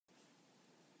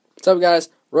What's up, guys?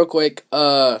 Real quick,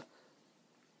 I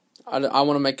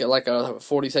want to make it like a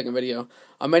 40-second video.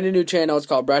 I made a new channel. It's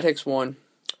called Brad Hicks 1.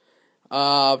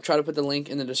 I'll try to put the link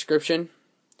in the description.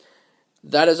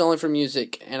 That is only for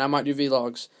music, and I might do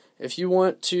vlogs. If you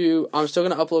want to, I'm still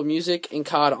going to upload music and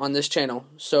COD on this channel.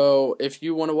 So if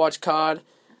you want to watch COD,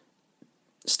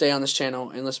 stay on this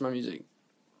channel and listen to my music.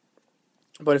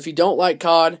 But if you don't like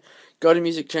COD, go to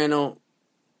music channel,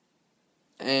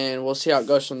 and we'll see how it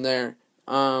goes from there.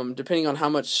 Depending on how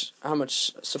much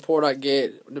support I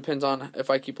get, depends on if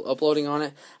I keep uploading on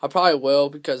it. I probably will,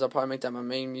 because I'll probably make that my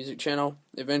main music channel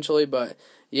eventually. But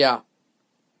yeah,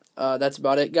 that's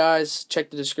about it, guys. Check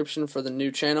the description for the new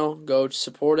channel. Go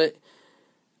support it,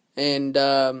 and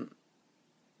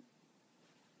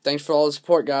thanks for all the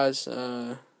support, guys.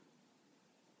 Let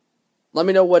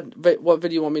me know what video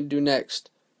you want me to do next.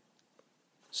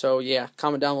 So yeah,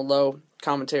 comment down below,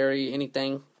 commentary,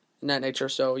 anything in that nature.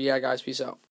 So yeah, guys, peace out.